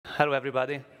Hello,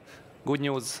 everybody. Good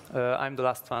news. I'm the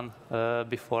last one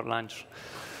before lunch.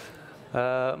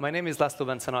 My name is Laszlo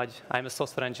Bence Nagy. I'm a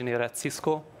software engineer at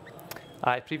Cisco.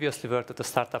 I previously worked at a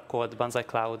startup called Banzai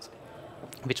Cloud,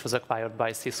 which was acquired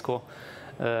by Cisco.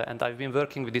 And I've been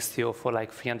working with Istio for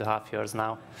like 3.5 years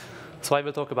now. So I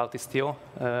will talk about Istio,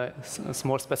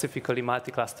 more specifically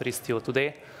multi-cluster Istio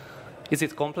today. Is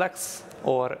it complex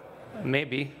or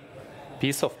maybe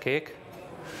piece of cake?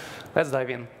 Let's dive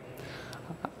in.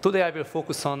 Today I will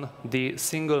focus on the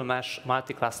single mesh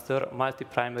multi-cluster,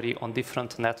 multi-primary on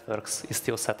different networks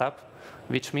Istio setup,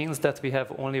 which means that we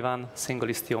have only one single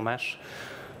Istio mesh.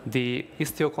 The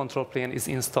Istio control plane is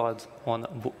installed on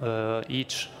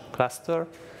each cluster,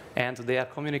 and they are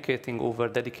communicating over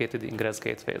dedicated ingress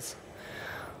gateways.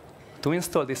 To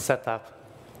install this setup,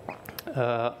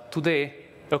 today,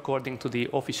 according to the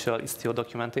official Istio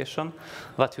documentation,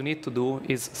 what you need to do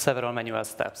is several manual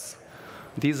steps.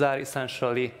 These are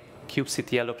essentially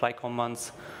kubectl apply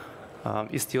commands,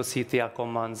 istioctl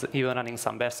commands, even running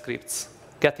some bash scripts,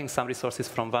 getting some resources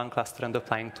from one cluster and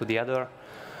applying to the other.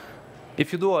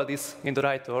 If you do all this in the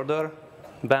right order,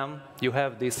 bam, you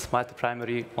have this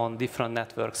multi-primary on different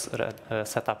networks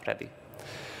setup ready.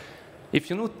 If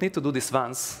you need to do this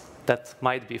once, that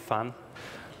might be fun.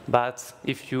 But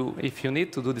if you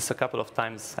need to do this a couple of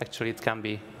times, actually it can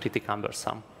be pretty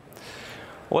cumbersome.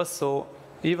 Also,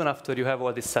 even after you have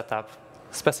all this setup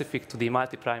specific to the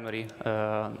multi-primary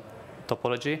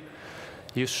topology,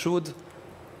 you should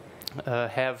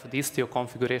have the Istio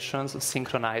configurations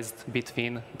synchronized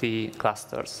between the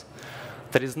clusters.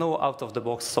 There is no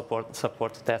out-of-the-box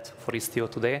support that for Istio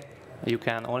today. You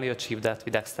can only achieve that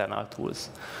with external tools.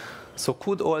 So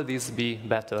could all this be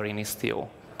better in Istio?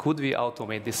 Could we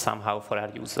automate this somehow for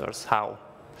our users? How?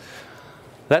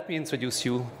 Let me introduce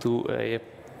you to a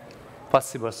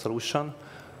possible solution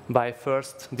by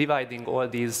first dividing all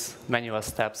these manual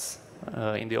steps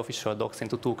in the official docs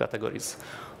into two categories.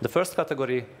 The first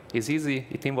category is easy.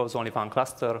 It involves only one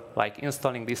cluster, like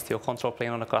installing the Istio control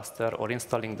plane on a cluster or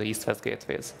installing the east-west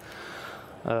gateways.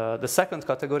 The second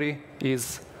category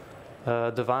is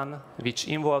the one which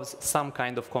involves some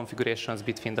kind of configurations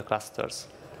between the clusters.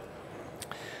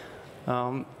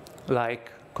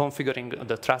 Like configuring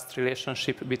the trust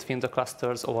relationship between the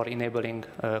clusters or enabling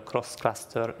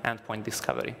cross-cluster endpoint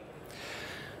discovery.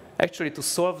 Actually, to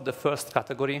solve the first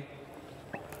category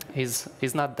is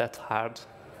not that hard.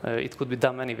 It could be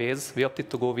done many ways. We opted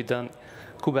to go with a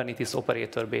Kubernetes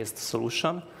operator-based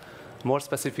solution. More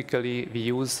specifically, we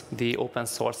use the open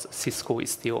source Cisco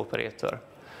Istio operator.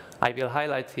 I will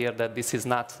highlight here that this is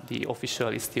not the official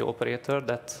Istio operator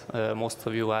that most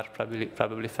of you are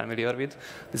probably familiar with.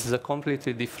 This is a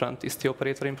completely different Istio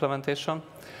operator implementation.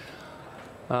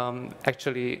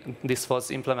 Actually, this was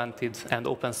implemented and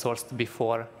open sourced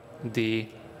before the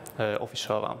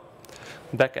official one.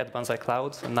 Back at Banzai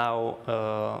Cloud,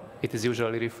 now it is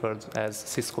usually referred as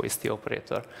Cisco Istio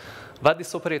operator. What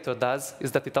this operator does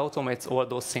is that it automates all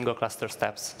those single cluster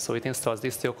steps. So it installs the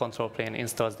Istio control plane,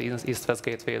 installs the east-west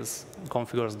gateways,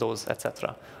 configures those,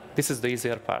 etc. This is the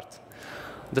easier part.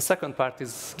 The second part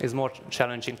is more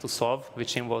challenging to solve,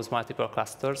 which involves multiple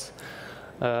clusters,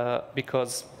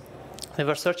 because we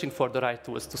were searching for the right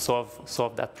tools to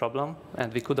solve that problem,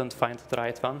 and we couldn't find the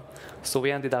right one. So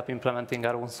we ended up implementing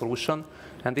our own solution,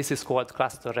 and this is called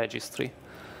cluster registry.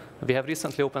 We have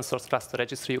recently open sourced cluster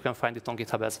registry. You can find it on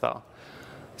GitHub as well.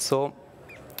 So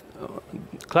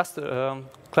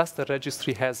cluster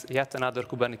registry has yet another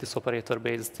Kubernetes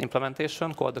operator-based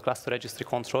implementation called the cluster registry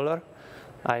controller.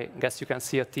 I guess you can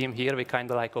see a theme here. We kind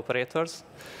of like operators.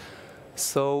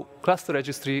 So cluster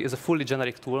registry is a fully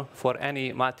generic tool for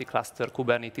any multi-cluster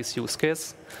Kubernetes use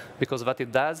case, because what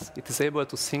it does, it is able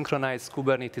to synchronize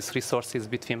Kubernetes resources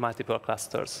between multiple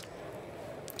clusters.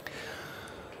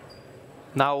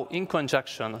 Now, in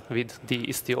conjunction with the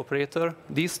Istio operator,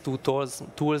 these two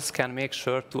tools can make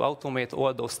sure to automate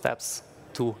all those steps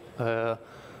to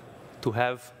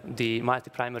have the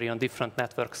multi-primary on different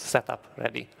networks set up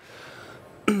ready.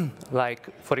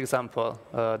 Like, for example,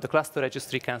 the cluster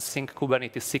registry can sync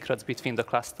Kubernetes secrets between the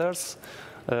clusters,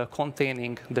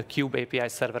 containing the kube API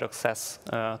server access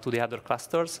to the other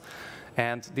clusters.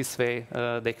 And this way,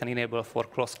 they can enable for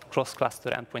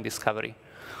cross-cluster endpoint discovery.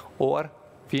 Or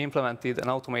we implemented an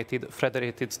automated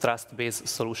federated trust-based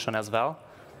solution as well.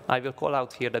 I will call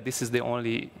out here that this is the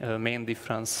only main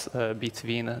difference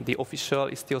between the official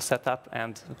Istio setup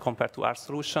and compared to our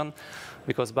solution,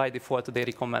 because by default they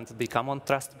recommend the common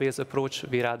trust-based approach.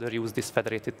 We rather use this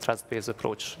federated trust-based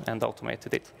approach and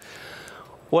automated it.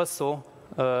 Also,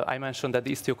 I mentioned that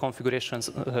the Istio configurations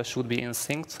should be in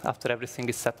sync after everything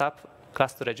is set up.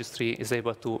 cluster registry is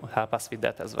able to help us with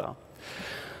that as well.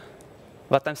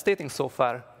 What I'm stating so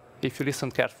far, if you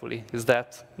listen carefully, is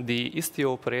that the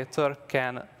Istio operator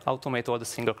can automate all the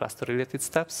single cluster related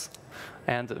steps.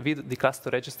 And with the cluster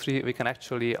registry, we can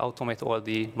actually automate all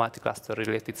the multi-cluster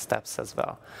related steps as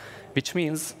well, which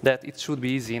means that it should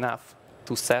be easy enough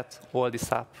to set all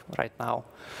this up right now.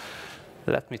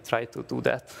 Let me try to do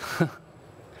that.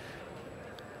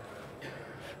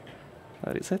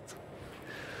 Where is it?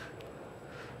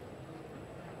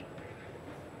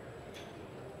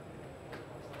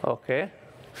 OK.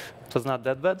 It was not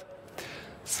that bad.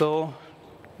 So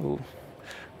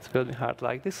it's going to be hard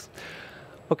like this.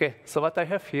 OK, so what I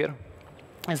have here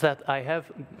is that I have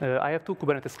two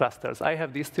Kubernetes clusters. I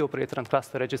have the Istio operator and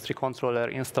cluster registry controller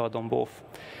installed on both.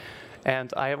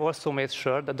 And I have also made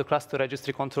sure that the cluster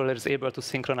registry controller is able to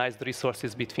synchronize the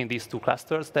resources between these two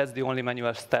clusters. That's the only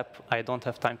manual step I don't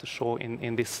have time to show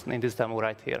in this demo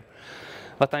right here.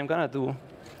 What I'm going to do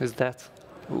is that,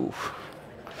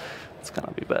 it's going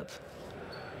to be bad.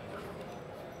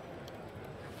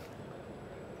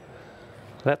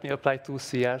 Let me apply two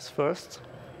CRs first,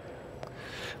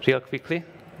 real quickly,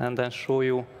 and then show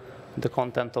you the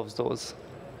content of those.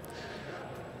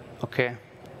 OK.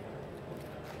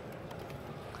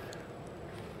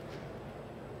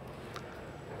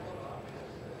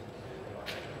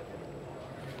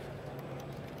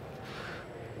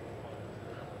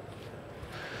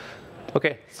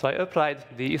 OK, so I applied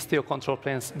the Istio control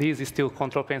planes, these Istio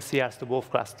control plane CRs to both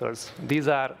clusters. These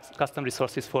are custom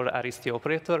resources for our Istio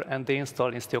operator, and they install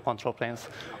Istio control planes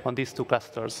on these two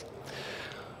clusters.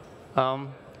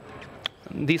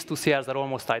 These two CRs are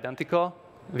almost identical.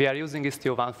 We are using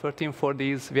Istio 1.13 for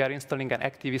these. We are installing an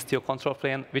active Istio control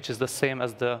plane, which is the same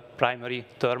as the primary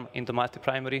term in the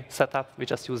multi-primary setup. We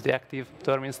just use the active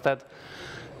term instead.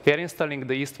 We are installing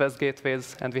the east-west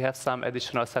gateways, and we have some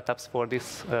additional setups for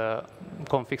this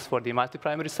configs for the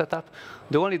multi-primary setup.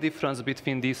 The only difference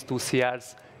between these two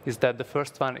CRs is that the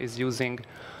first one is using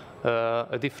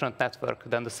a different network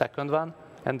than the second one,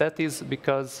 and that is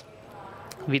because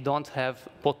we don't have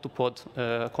pod-to-pod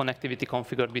connectivity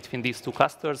configured between these two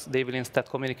clusters. They will instead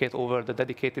communicate over the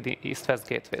dedicated east-west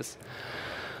gateways.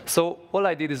 So all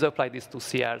I did is apply these two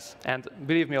CRs, and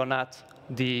believe me or not,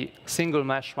 the single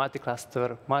mesh,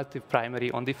 multi-cluster,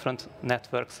 multi-primary on different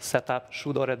networks setup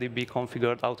should already be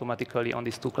configured automatically on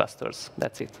these two clusters.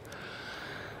 That's it.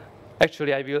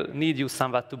 Actually, I will need you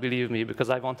somewhat to believe me, because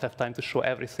I won't have time to show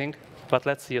everything. But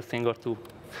let's see a thing or two.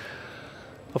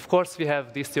 Of course, we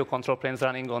have the Istio control planes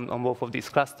running on both of these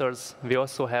clusters. We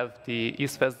also have the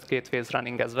east-west gateways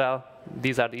running as well.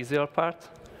 These are the easier part.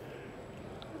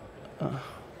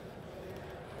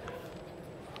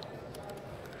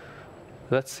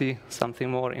 Let's see something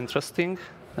more interesting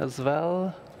as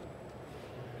well.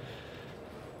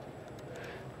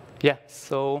 Yeah,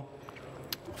 so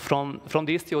from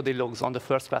the Istio logs on the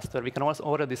first cluster, we can also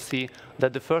already see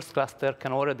that the first cluster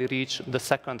can already reach the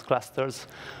second cluster's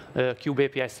Kube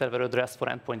API server address for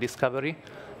endpoint discovery,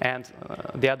 and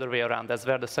the other way around, as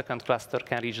where the second cluster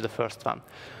can reach the first one.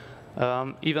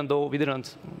 Even though we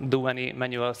didn't do any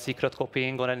manual secret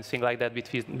copying or anything like that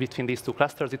between these two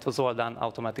clusters, it was all done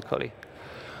automatically.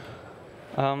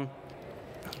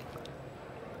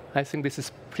 I think this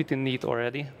is pretty neat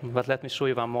already, but let me show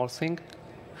you one more thing,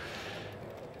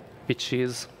 which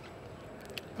is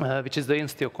the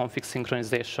Istio config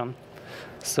synchronization.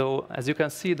 So as you can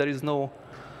see, there is no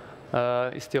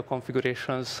Istio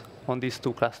configurations on these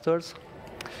two clusters.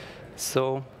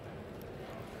 So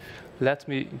let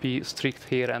me be strict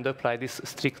here and apply this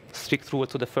strict rule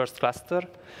to the first cluster.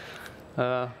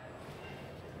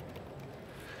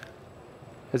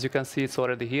 As you can see, it's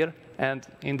already here. And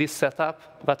in this setup,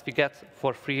 what we get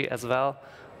for free as well,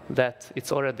 that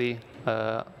it's already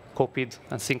copied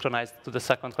and synchronized to the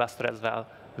second cluster as well.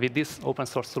 With these open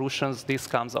source solutions, this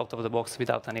comes out of the box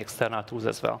without any external tools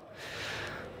as well.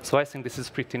 So I think this is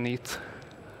pretty neat.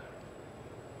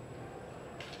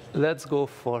 Let's go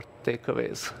for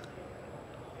takeaways.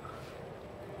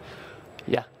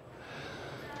 Yeah.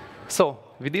 So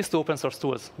with these two open source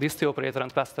tools, the Istio operator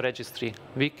and cluster registry,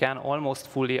 we can almost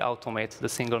fully automate the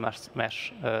single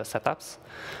mesh setups.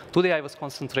 Today I was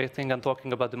concentrating and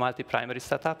talking about the multi-primary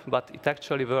setup, but it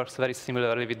actually works very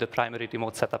similarly with the primary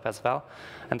remote setup as well.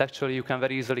 And actually, you can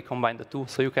very easily combine the two,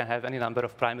 so you can have any number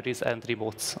of primaries and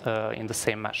remotes in the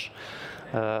same mesh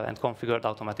and configured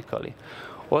automatically.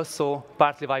 Also,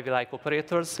 partly why we like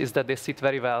operators is that they sit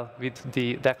very well with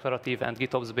the declarative and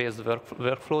GitOps-based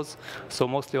workflows. So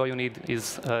mostly all you need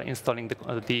is installing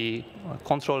the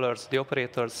controllers, the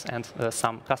operators, and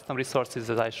some custom resources,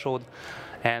 as I showed.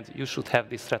 And you should have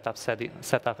this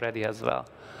setup ready as well.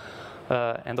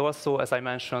 And also, as I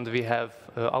mentioned, we have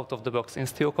out-of-the-box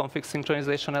Istio config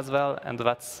synchronization as well. And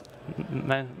what's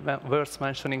worth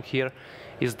mentioning here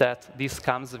is that this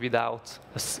comes without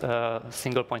a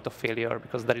single point of failure,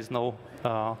 because there is no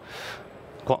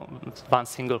one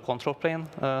single control plane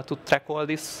to track all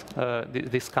this.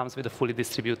 This comes with a fully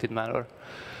distributed manner.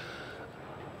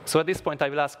 So at this point, I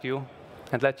will ask you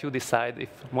and let you decide if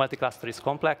multi-cluster is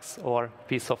complex or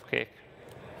piece of cake.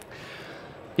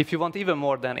 If you want even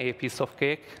more than a piece of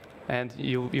cake, and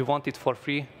you want it for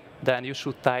free, then you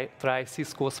should try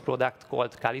Cisco's product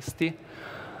called Callisti,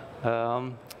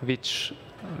 which,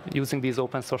 using these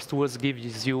open source tools,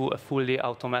 gives you a fully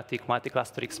automatic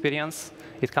multi-cluster experience.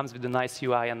 It comes with a nice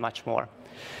UI and much more.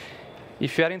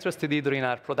 If you are interested either in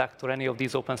our product or any of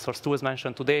these open source tools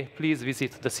mentioned today, please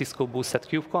visit the Cisco booth at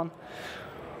KubeCon.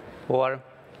 Or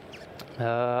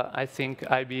I think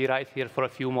I'll be right here for a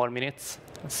few more minutes.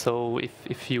 So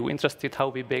if you're interested how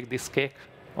we bake this cake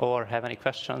or have any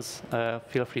questions,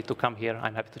 feel free to come here.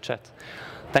 I'm happy to chat.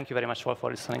 Thank you very much all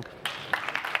for listening.